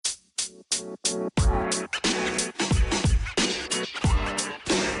Hi,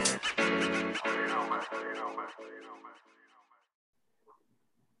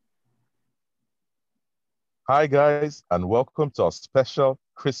 guys, and welcome to our special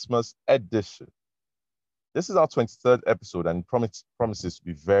Christmas edition. This is our 23rd episode and promises to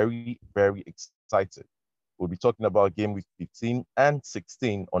be very, very exciting. We'll be talking about game week 15 and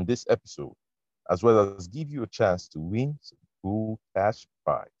 16 on this episode, as well as give you a chance to win some cool cash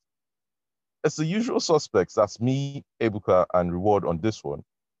prize. It's the usual suspects. That's me, Ebuka, and Reward on this one.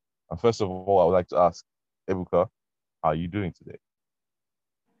 And first of all, I would like to ask Ebuka, how are you doing today?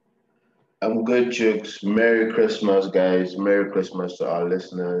 I'm good, Chooks. Merry Christmas, guys. Merry Christmas to our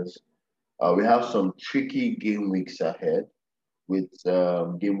listeners. We have some tricky game weeks ahead with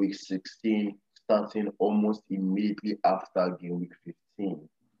game week 16 starting almost immediately after game week 15.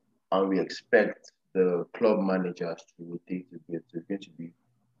 And we expect the club managers to rotate a bit. So it's going to be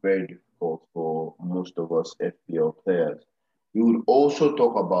very difficult for most of us FPL players. We would also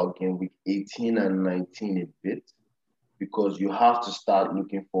talk about game week 18 and 19 a bit because you have to start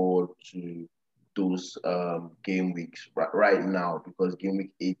looking forward to those game weeks right now because game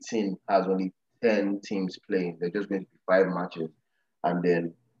week 18 has only 10 teams playing. They're just going to be 5 matches. And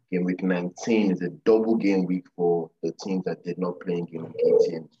then game week 19 is a double game week for the teams that did not play in game week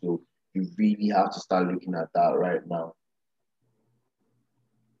 18. So you really have to start looking at that right now.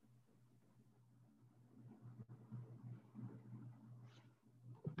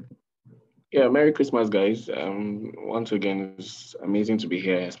 Yeah, Merry Christmas, guys. Once again, it's amazing to be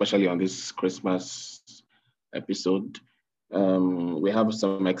here, especially on this Christmas episode. We have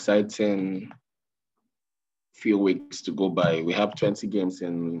some exciting few weeks to go by. We have 20 games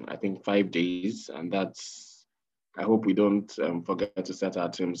in, I think, 5 days, and I hope we don't forget to set our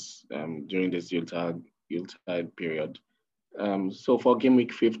teams during this Yuletide period. So for game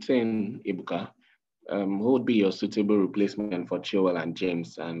week 15, Ibuka, who would be your suitable replacement for Chilwell and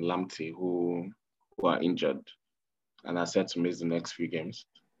James and Lamptey, who are injured and are set to miss the next few games?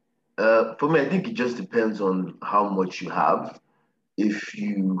 For me, I think it just depends on how much you have. If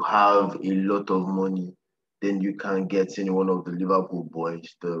you have a lot of money, then you can get any one of the Liverpool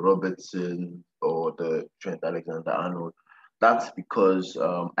boys, the Robertson or the Trent Alexander-Arnold. That's because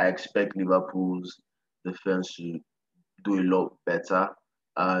I expect Liverpool's defense to do a lot better.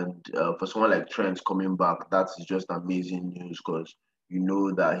 And for someone like Trent coming back, that's just amazing news because you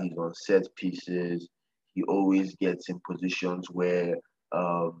know that he's on set pieces. He always gets in positions where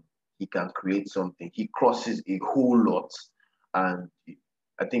um, he can create something. He crosses a whole lot. And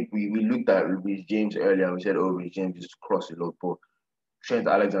I think we looked at Rhys James earlier and we said, oh, Rhys James just cross a lot. But Trent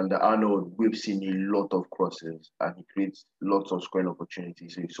Alexander-Arnold, we've seen a lot of crosses and he creates lots of scoring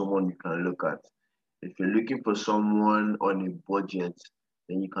opportunities. So he's someone you can look at. If you're looking for someone on a budget,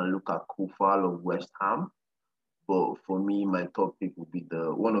 then you can look at Kufal of West Ham. But for me, my top pick would be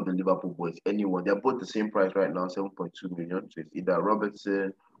the one of the Liverpool boys. Anyone, they're both the same price right now, 7.2 million. So it's either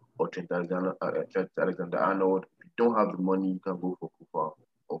Robertson or Trent Alexander-Arnold. If you don't have the money, you can go for Kufal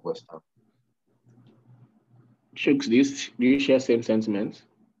of West Ham. Shooks, do you share same sentiments?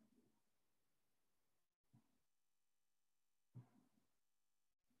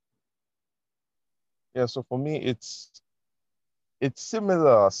 Yeah, so for me, it's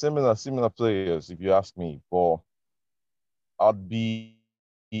similar players, if you ask me. But I'd be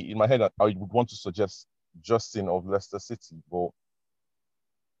in my head, I would want to suggest Justin of Leicester City, but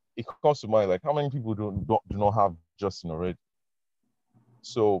it comes to mind like how many people do not have Justin already.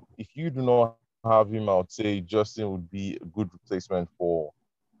 So if you do not have him, I would say Justin would be a good replacement for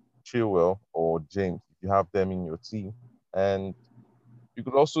Chilwell or James if you have them in your team. And you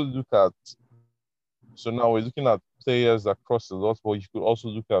could also look at, so now we're looking at players that cross a lot, but you could also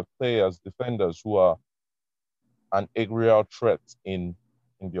look at players, defenders who are an aerial threat in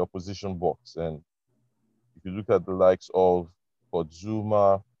the opposition box. And if you look at the likes of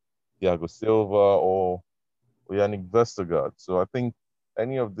Zuma, Thiago Silva, or Yannick Vestergaard, so I think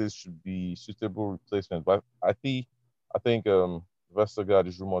any of this should be suitable replacement. But I think Vestergaard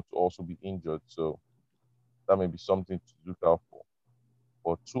is rumored to also be injured, so that may be something to look out for.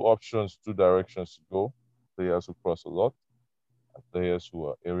 But two options, two directions to go: players who cross a lot and players who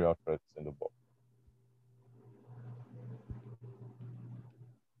are aerial threats in the box.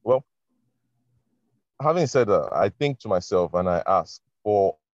 Well, having said that, I think to myself and I ask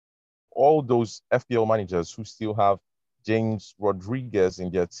for all those FPL managers who still have James Rodriguez in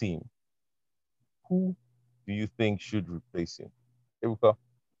their team, who do you think should replace him? Ebuka,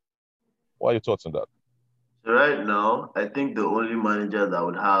 what are your thoughts on that? So right now, I think the only manager that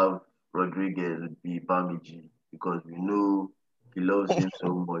would have Rodriguez would be Bamiji because we know He loves him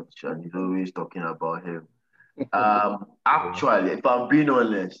so much, and he's always talking about him. Yeah. Actually, if I'm being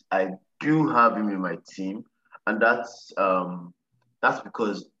honest, I do have him in my team, and that's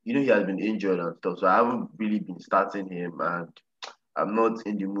because he has been injured and stuff, so I haven't really been starting him, and I'm not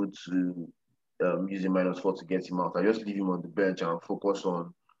in the mood to using -4 to get him out. I just leave him on the bench and focus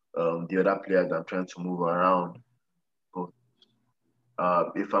on the other players I'm trying to move around. But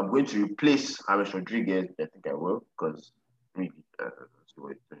if I'm going to replace James Rodriguez, I think I will because really,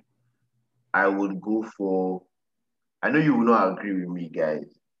 I would go for. I know you will not agree with me, guys,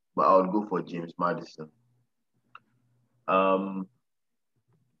 but I would go for James Madison. Um,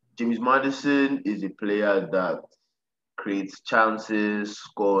 James Madison is a player that creates chances,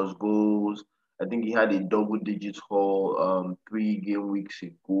 scores goals. I think he had a double-digit haul 3 game weeks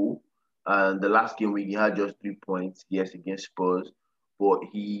ago, and the last game week he had just 3 points, yes, against Spurs, but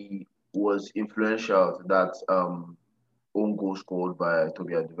he was influential to that own goal scored by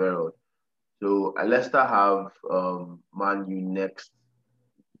Toby Alderweireld. So Leicester have Man U next.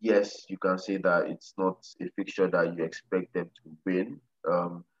 Yes, you can say that it's not a fixture that you expect them to win.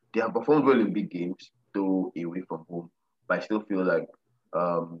 They have performed well in big games, though away from home. But I still feel like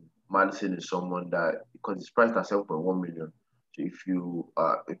Madison is someone that because it's priced at 7.1 million. So if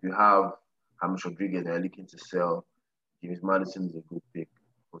you have James Rodriguez and you're looking to sell, James Madison is a good pick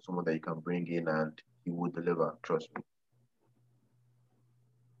for someone that you can bring in and he will deliver. Trust me.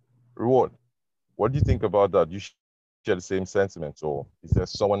 Reward. What do you think about that? You share the same sentiments, or is there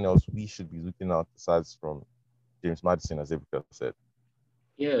someone else we should be looking at besides from James Madison, as Ebuka said?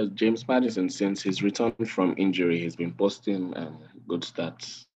 Yeah, James Madison, since his return from injury, he's been posting good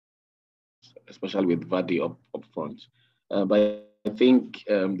stats, especially with Vardy up front. But I think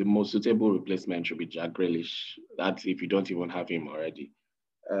the most suitable replacement should be Jack Grealish. That's if you don't even have him already.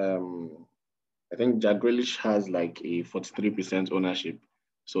 Um, I think Jack Grealish has like a 43% ownership.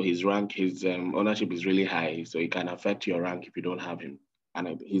 So his ownership is really high. So it can affect your rank if you don't have him.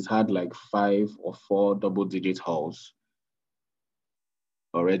 And he's had like 5 or 4 double-digit hauls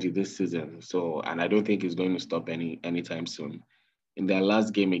already this season. So, and I don't think he's going to stop anytime soon. In their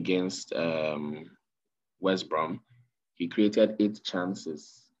last game against West Brom, he created 8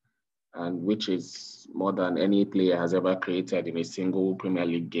 chances, and which is more than any player has ever created in a single Premier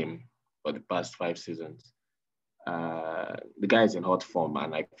League game for the past 5 seasons. The guy is in hot form,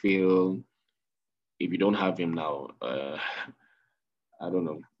 and I feel if you don't have him now, I don't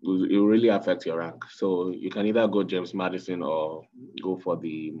know, it will really affect your rank. So you can either go James Madison or go for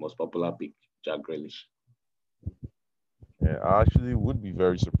the most popular pick, Jack Grealish. Yeah, I actually would be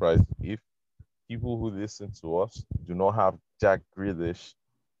very surprised if people who listen to us do not have Jack Grealish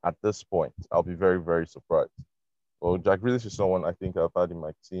at this point. I'll be very, very surprised. Well, Jack Grealish is someone I think I've had in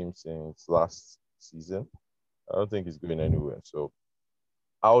my team since last season. I don't think he's going anywhere. So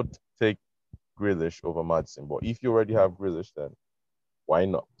I would take Grealish over Madison. But if you already have Grealish, then why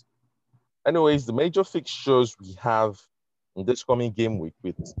not? Anyways, the major fixtures we have in this coming game week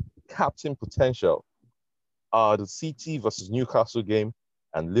with captain potential are the City versus Newcastle game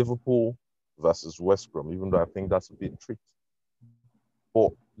and Liverpool versus West Brom, even though I think that's a bit tricky.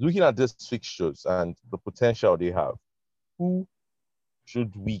 But looking at these fixtures and the potential they have, who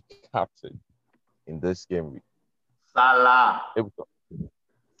should we captain in this game week? Salah.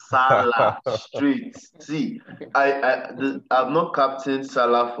 Salah straight. See, I've not captained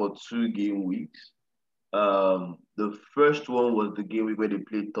Salah for 2 game weeks. The first one was the game week where they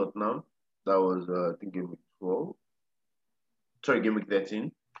played Tottenham. That was I think game week 12. Sorry, game week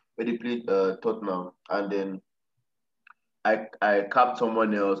 13, where they played Tottenham, and then I capped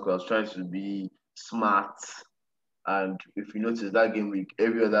someone else because I was trying to be smart. And if you notice that game week,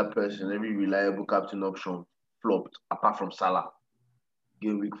 every other person, every reliable captain option flopped apart from Salah.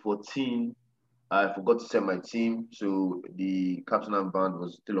 Game week 14, I forgot to set my team, so the captain and band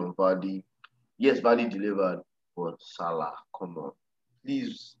was still on Vardy. Yes, Vardy delivered, but Salah, come on.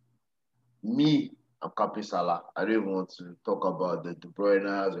 Please, me, I'm capping Salah. I don't even want to talk about the De Bruyne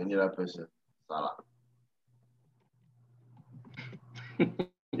or any other person. Salah.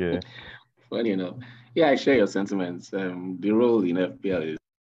 Yeah. Funny enough. Yeah, I share your sentiments. The role in FPL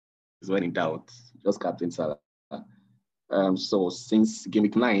is when in doubt, just Captain Salah. So since game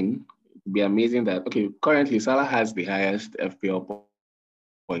week 9, it'd be amazing that, okay, currently Salah has the highest FPL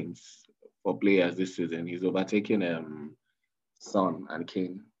points for players this season. He's overtaken Son and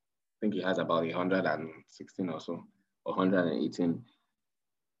Kane. I think he has about 116 or so, or 118.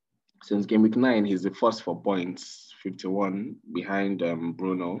 Since game week 9, he's the first for points, 51, behind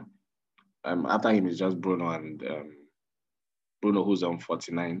Bruno. After him is just Bruno and Bruno, who's on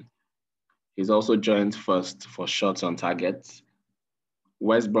 49. He's also joined first for shots on target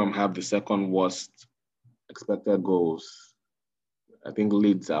West Brom have the second worst expected goals. I think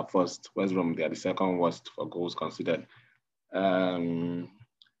Leeds are first. West Brom, they are the second worst for goals considered.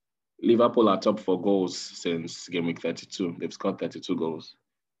 Liverpool are top for goals since game week 32. They've scored 32 goals.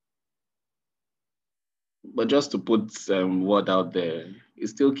 But just to put word out there,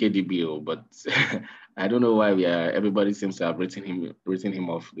 it's still KDB, but I don't know why everybody seems to have written him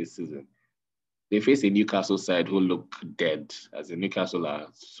off this season. They face a Newcastle side who look dead, as the Newcastle are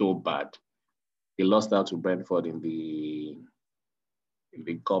so bad. They lost out to Brentford in the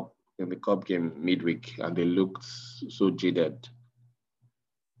cup game midweek, and they looked so jaded.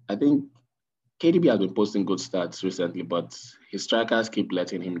 I think KDB has been posting good stats recently, but his strikers keep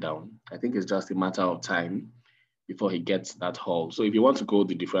letting him down. I think it's just a matter of time before he gets that haul. So if you want to go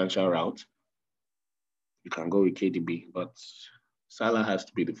the differential route, you can go with KDB, but Salah has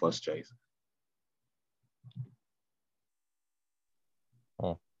to be the first choice.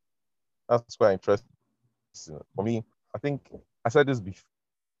 That's quite interesting. For me, I think I said this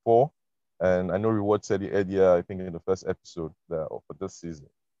before, and I know Reward said it earlier, I think in the first episode for this season,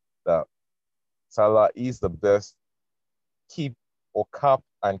 that Salah is the best keep or cap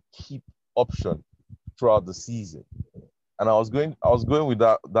and keep option throughout the season. And I was going with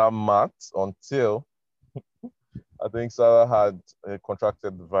that math until I think Salah had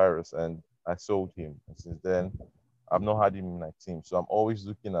contracted the virus and I sold him. And since then, I've not had him in my team. So I'm always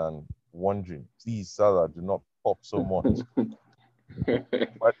looking and wondering, please, Salah, do not pop so much.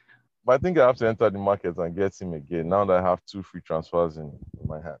 but I think I have to enter the market and get him again now that I have 2 free transfers in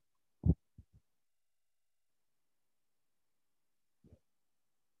my hand.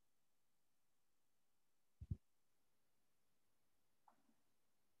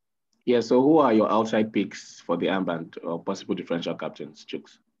 Yeah, so who are your outside picks for the armband or possible differential captains,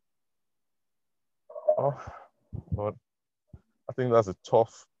 Chooks? Oh, but I think that's a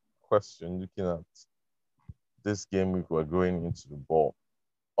tough question looking at this game week we're going into the ball.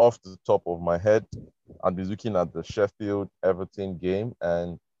 Off the top of my head, I'll be looking at the Sheffield-Everton game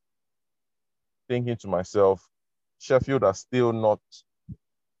and thinking to myself, Sheffield are still not,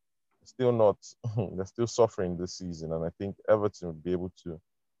 they're still suffering this season. And I think Everton would be able to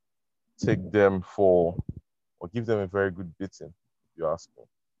take them or give them a very good beating, if you ask me.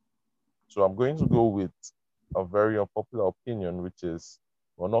 So I'm going to go with a very unpopular opinion, which is,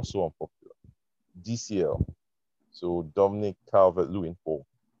 well, not so unpopular, DCL. So Dominic Calvert-Lewin for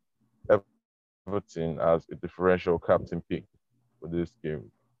Everton as a differential captain pick for this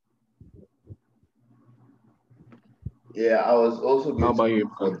game. Yeah, I was also going to go for you?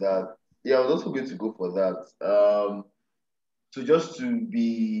 that. Yeah, I was also going to go for that. So just to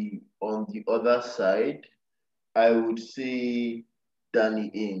be on the other side, I would say Danny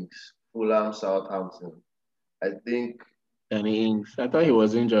Ings, Fulham, Southampton. I think Danny Ings. I thought he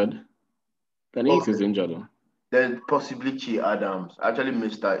was injured. Danny Ings is injured. then possibly Che Adams. I actually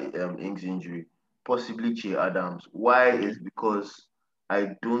missed that Ings injury. Possibly Che Adams. Why is because I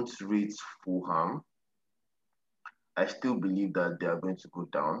don't rate Fulham. I still believe that they are going to go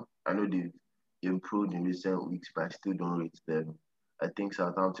down. I know they've improved in recent weeks, but I still don't rate them. I think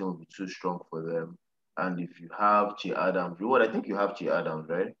Southampton will be too strong for them. And if you have Che Adams, I think you have Che Adams,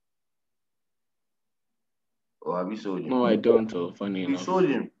 right? Or have you sold him? No, I don't. Oh, funny enough. You sold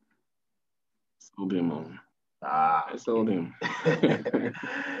him. Sold him on. I sold him.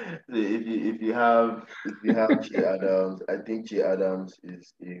 if you have Che Adams, I think Che Adams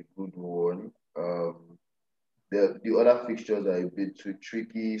is a good one. The other fixtures are a bit too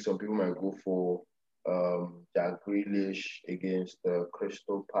tricky. Some people might go for Jack Grealish against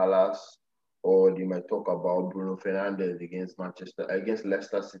Crystal Palace, or they might talk about Bruno Fernandes against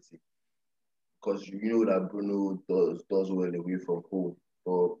Leicester City, because you know that Bruno does well away from home.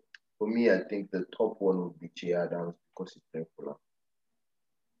 But for me, I think the top one would be Che Adams because he's playing Fulham.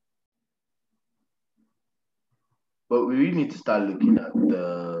 But we really need to start looking at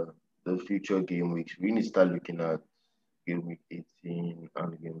the future game weeks. We need to start looking at game week 18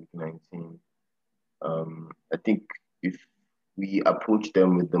 and game week 19. I think if we approach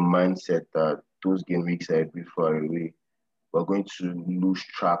them with the mindset that those game weeks are a bit far away, we're going to lose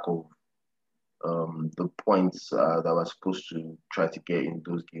track of the points that we're supposed to try to get in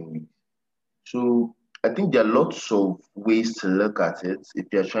those game weeks. So I think there are lots of ways to look at it. If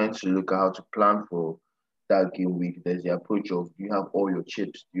you're trying to look at how to plan for that game week, there's the approach of, do you have all your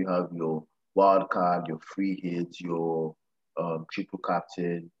chips? Do you have your wild card, your free hits, your triple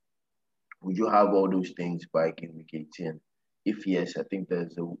captain? Would you have all those things by game week 18? If yes, I think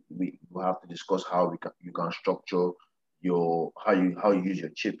we will have to discuss how you can structure how you use your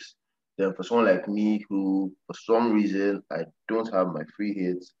chips. Then for someone like me who, for some reason, I don't have my free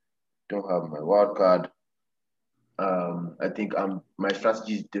hits, don't have my wild card, I think my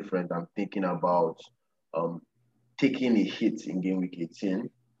strategy is different. I'm thinking about um, taking a hit in game week 18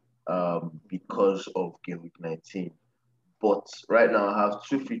 because of game week 19. But right now, I have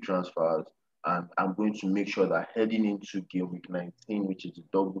two free transfers, and I'm going to make sure that heading into game week 19, which is a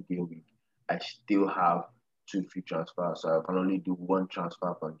double game week, I still have two free transfers. So I can only do one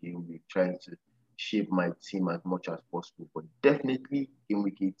transfer per game week, trying to shape my team as much as possible. But definitely, game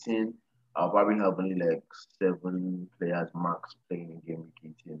week 18, I'll probably have only like 7 players max playing in game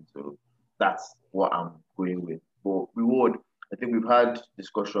week 18. So that's what I'm going with. But reward, I think we've had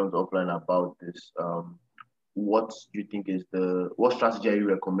discussions offline about this. What do you think is what strategy are you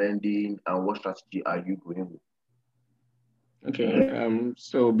recommending, and what strategy are you going with? Okay.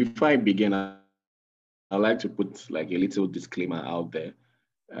 So before I begin, I'd like to put like a little disclaimer out there.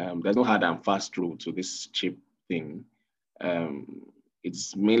 There's no hard and fast rule to this chip thing.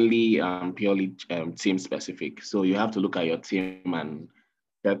 It's mainly purely team specific. So you have to look at your team and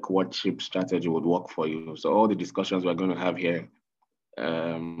check what chip strategy would work for you. So all the discussions we're going to have here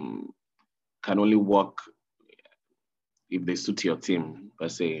can only work if they suit your team per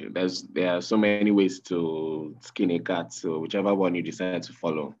se. There are so many ways to skin a cat. So whichever one you decide to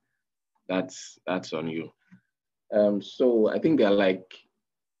follow, that's on you. So I think there are like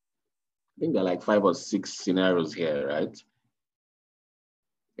 5 or 6 scenarios here, right?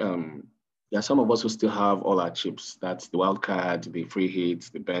 There are some of us who still have all our chips. That's the wild card, the free hits,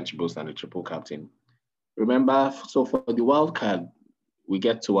 the bench boost, and the triple captain. Remember, so for the wild card, we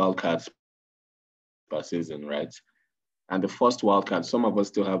get 2 wild cards per season, right? And the first wild card, some of us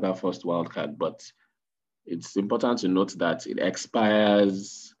still have that first wild card, but it's important to note that it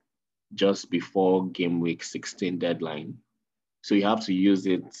expires just before game week 16 deadline. So you have to use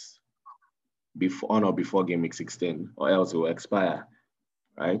it on or before game week 16, or else it will expire,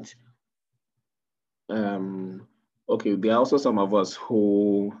 right? Okay, there are also some of us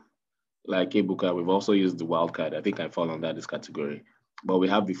who, like Ebuka, we've also used the wild card. I think I fall under this category. But we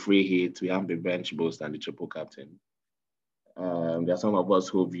have the free hit, we have the bench boost, and the triple captain. There are some of us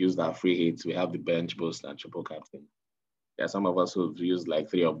who've used our free hits. We have the bench boost and triple captain. There are some of us who've used like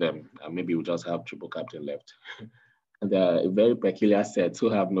 3 of them, and maybe we just have triple captain left. And there are a very peculiar set who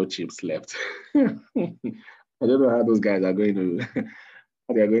have no chips left. I don't know how those guys are going to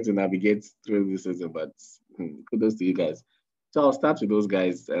how they are going to navigate through this season, but kudos to you guys. So I'll start with those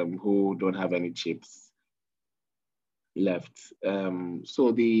guys who don't have any chips left.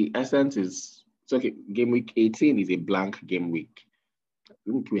 So the essence is, so okay, game week 18 is a blank game week. I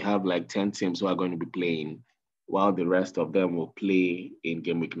think we have like 10 teams who are going to be playing, while the rest of them will play in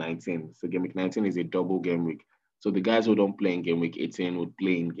game week 19. So game week 19 is a double game week. So the guys who don't play in game week 18 would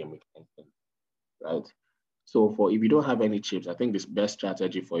play in game week 19, right? So if you don't have any chips, I think this best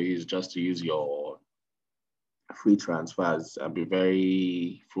strategy for you is just to use your free transfers and be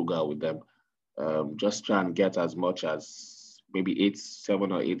very frugal with them. Just try and get as much as maybe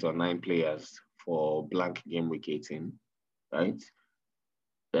 7 or 8 or 9 players for blank game week 18, right?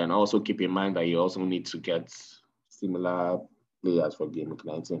 Then also keep in mind that you also need to get similar players for game week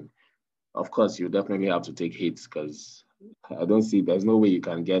 19. Of course, you definitely have to take hits because there's no way you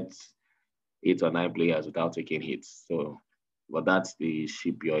can get 8 or 9 players without taking hits. So, but that's the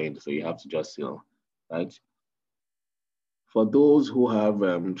ship you're in, so you have to just sell, right? For those who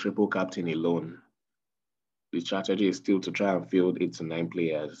have triple captain alone, the strategy is still to try and field 8 to 9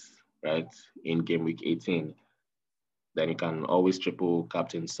 players, right, in game week 18. Then you can always triple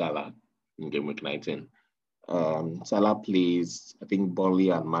captain Salah in game week 19. Salah plays, I think, Burnley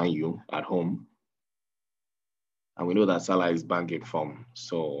and Man U at home. And we know that Salah is banging form.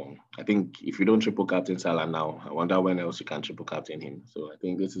 So I think if you don't triple captain Salah now, I wonder when else you can triple captain him. So I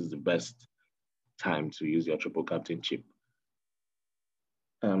think this is the best time to use your triple captain chip.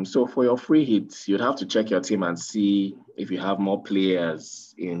 So for your free hits, you'd have to check your team and see if you have more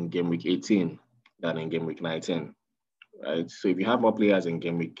players in game week 18 than in game week 19, right? So if you have more players in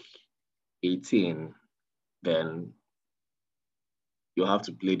game week 18, then you'll have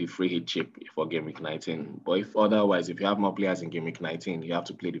to play the free hit chip for game week 19. But if you have more players in game week 19, you have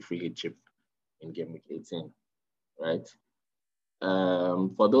to play the free hit chip in game week 18, right?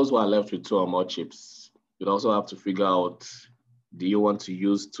 For those who are left with 2 or more chips, you'd also have to figure out, do you want to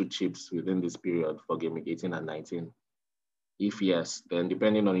use 2 chips within this period for game week 18 and 19? If yes, then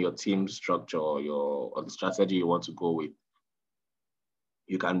depending on your team structure or the strategy you want to go with,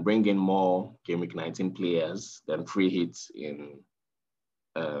 you can bring in more game week 19 players than free hits in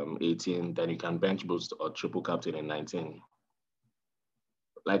 18, then you can bench boost or triple captain in 19.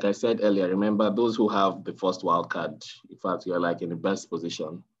 like I said earlier, remember those who have the first wild card, in fact, you're like in the best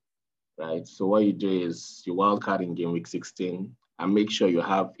position, right? So what you do is you wild card in game week 16 and make sure you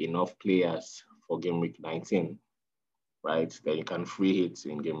have enough players for game week 19, right? Then you can free hit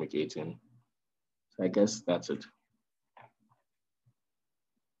in game week 18. So I guess that's it.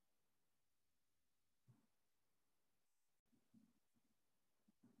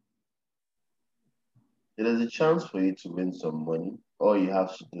 There's a chance for you to win some money. All you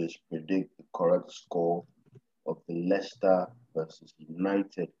have to do is predict the correct score of the Leicester versus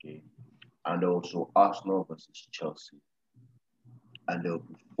United game and also Arsenal versus Chelsea. And there will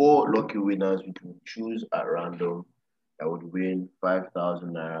be four lucky winners we can choose at random that would win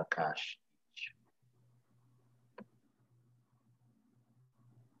 5,000 naira cash.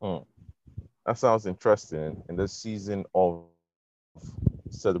 That sounds interesting. In this season of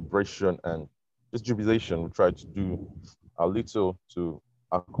celebration and this jubilation, we try to do a little to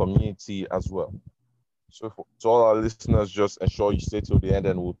our community as well. So to all our listeners, just ensure you stay till the end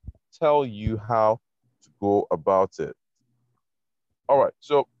and we'll tell you how to go about it. All right.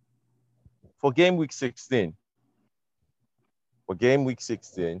 So for game week 16,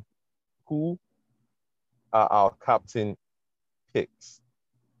 who are our captain picks?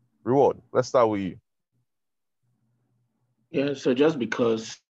 Reward, let's start with you. Yeah, so just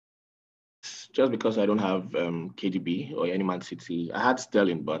because I don't have KDB or any Man City, I had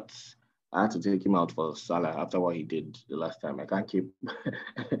Sterling, but I had to take him out for Salah after what he did the last time. I can't keep,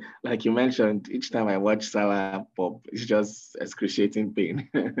 like you mentioned, each time I watch Salah pop, it's just excruciating pain.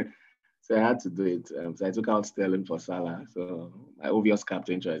 So I had to do it. So I took out Sterling for Salah. So my obvious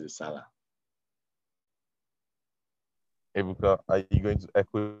captain choice is Salah. Ebuka, are you going to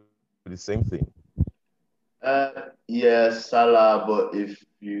echo the same thing? Yes, Salah, but if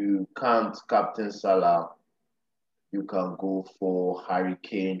you can't captain Salah, you can go for Harry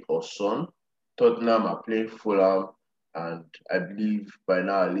Kane or Son. Tottenham are playing Fulham, and I believe by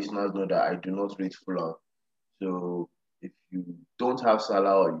now our listeners know that I do not rate Fulham. So if you don't have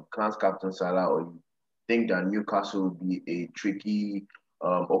Salah or you can't captain Salah or you think that Newcastle will be a tricky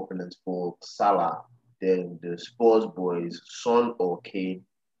opponent for Salah, then the Spurs boys, Son or Kane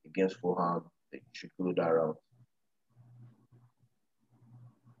against Fulham, they should go that route.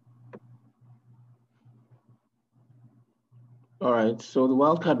 All right. So the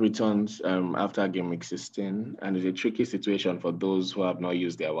wildcard returns after game week 16, and it's a tricky situation for those who have not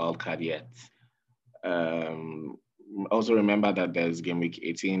used their wildcard yet. Um, Also remember that there's game week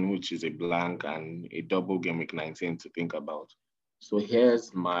 18, which is a blank, and a double game week 19 to think about. So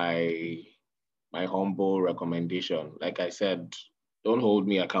here's my humble recommendation. Like I said, don't hold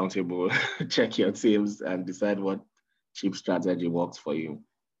me accountable. Check your teams and decide what cheap strategy works for you.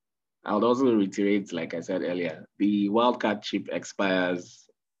 I would also reiterate, like I said earlier, the wildcard chip expires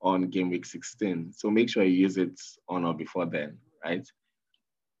on game week 16. So make sure you use it on or before then, right?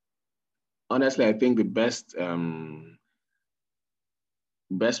 Honestly, I think the best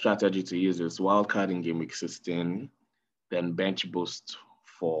strategy to use is wildcard in game week 16, then bench boost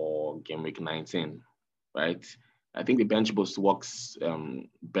for game week 19, right? I think the bench boost works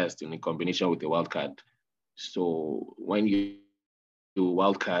best in combination with the wildcard. So when you do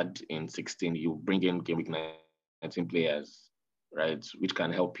wildcard in 16, you bring in game week 19 players, right? Which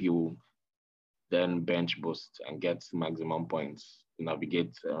can help you then bench boost and get maximum points to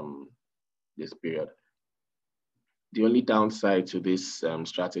navigate this period. The only downside to this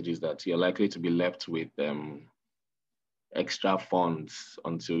strategy is that you're likely to be left with extra funds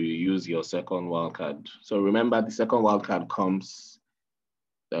until you use your second wildcard. So remember, the second wildcard comes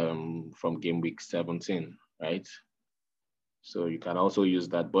from game week 17, right? So you can also use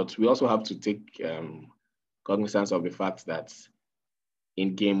that. But we also have to take cognizance of the fact that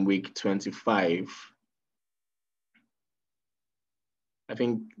in game week 25, I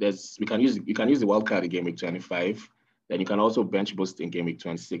think you can use the wildcard in game week 25. Then you can also bench boost in game week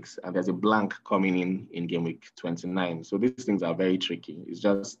 26, and there's a blank coming in game week 29. So these things are very tricky. It's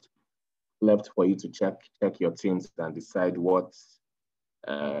just left for you to check your teams and decide what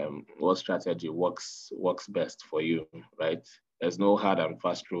strategy works best for you, right? There's no hard and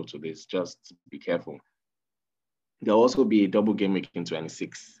fast rule to this. Just be careful. There'll also be a double game week in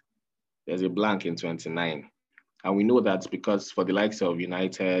 26. There's a blank in 29. And we know that because for the likes of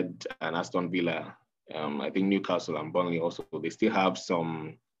United and Aston Villa, I think Newcastle and Burnley also, they still have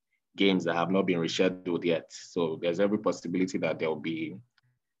some games that have not been rescheduled yet. So there's every possibility that there will be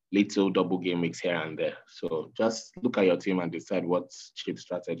little double game weeks here and there. So just look at your team and decide what cheap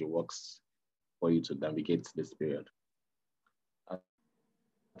strategy works for you to navigate this period.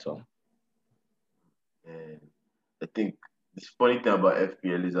 That's all. And I think the funny thing about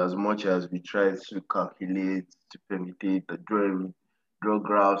FPL is as much as we try to calculate, to permutate, to draw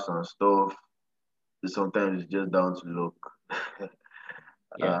graphs and stuff, sometimes it's just down to luck.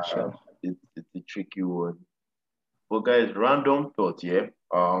 Yeah, sure. It's a tricky one. But guys, random thought, yeah.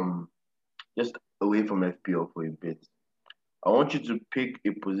 Just away from FPL for a bit. I want you to pick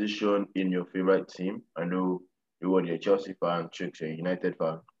a position in your favorite team. I know you are a Chelsea fan, Chicks, a United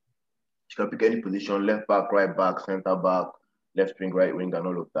fan. You can pick any position, left back, right back, center back, left wing, right wing, and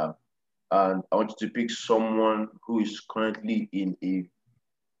all of that. And I want you to pick someone who is currently in a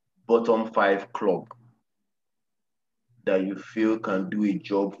bottom five club that you feel can do a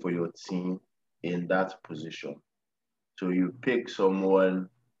job for your team in that position. So you pick someone,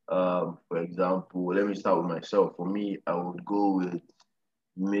 for example, let me start with myself. For me, I would go with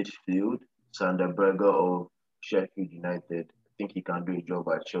midfield, Sander Berger of Sheffield United. I think he can do a job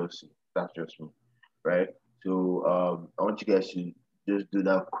at Chelsea. That's just me, right? So I want you guys to just do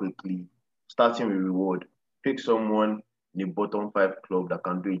that quickly. Starting with reward. Pick someone in the bottom five club that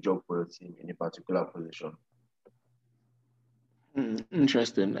can do a job for your team in a particular position.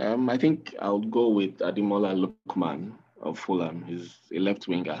 Interesting. I think I would go with Ademola Lookman of Fulham. He's a left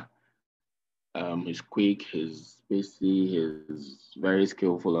winger. He's quick, he's spacey, he's very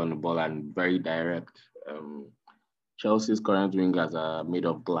skillful on the ball and very direct. Chelsea's current wingers are made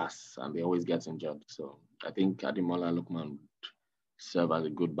of glass and they always get injured. So I think Ademola Lookman would serve as a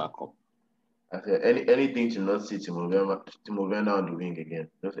good backup. I said anything to not see Timo Werner on the wing again.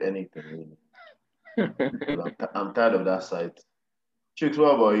 Just anything really. I'm tired of that side. Chicks,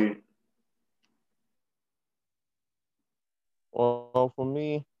 what about you? Well, for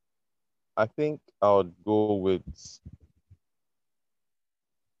me, I think I would go with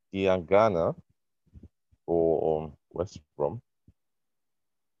Diangana for West Brom.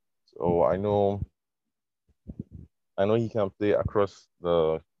 So I know he can play across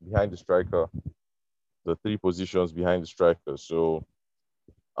the behind the striker, the three positions behind the striker. So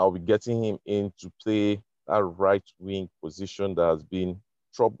I'll be getting him in to play that right wing position that has been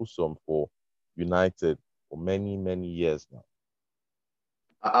troublesome for United for many, many years now.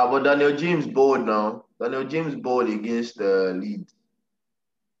 But Daniel James bored now. Daniel James bored against Leeds.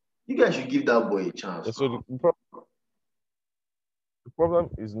 You guys should give that boy a chance. Yeah, so the problem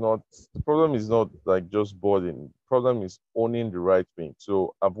is not like just boarding. The problem is owning the right wing.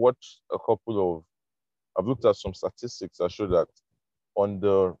 So I've looked at some statistics that show that on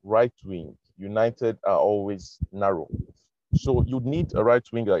the right wing, United are always narrow. So you need a right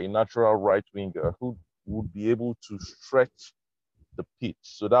winger, a natural right winger who would be able to stretch the pitch.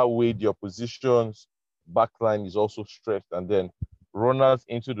 So that way the opposition's backline is also stretched, and then runners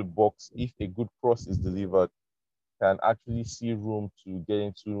into the box, if a good cross is delivered, can actually see room to get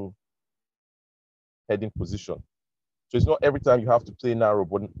into heading position. So it's not every time you have to play narrow,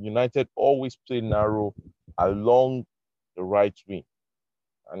 but United always play narrow along the right wing.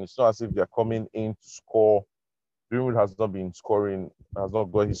 And it's not as if they're coming in to score. Greenwood has not been scoring, has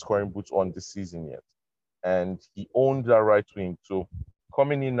not got his scoring boots on this season yet. And he owned that right wing. So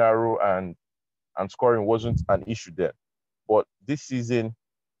coming in narrow and scoring wasn't an issue there. But this season,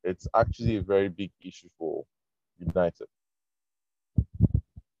 it's actually a very big issue for United.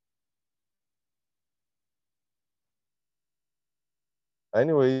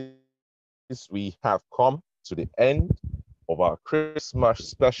 Anyways, we have come to the end of our Christmas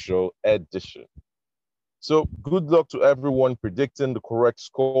special edition. So good luck to everyone predicting the correct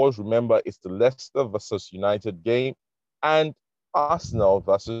scores. Remember, it's the Leicester versus United game and Arsenal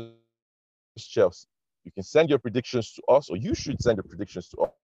versus Chelsea. You can send your predictions to us, or you should send your predictions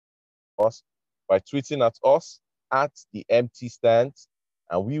to us by tweeting at us at the empty stands,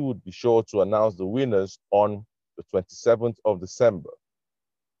 and we would be sure to announce the winners on the 27th of December.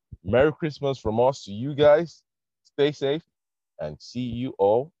 Merry Christmas from us to you guys. Stay safe and see you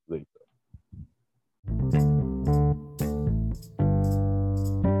all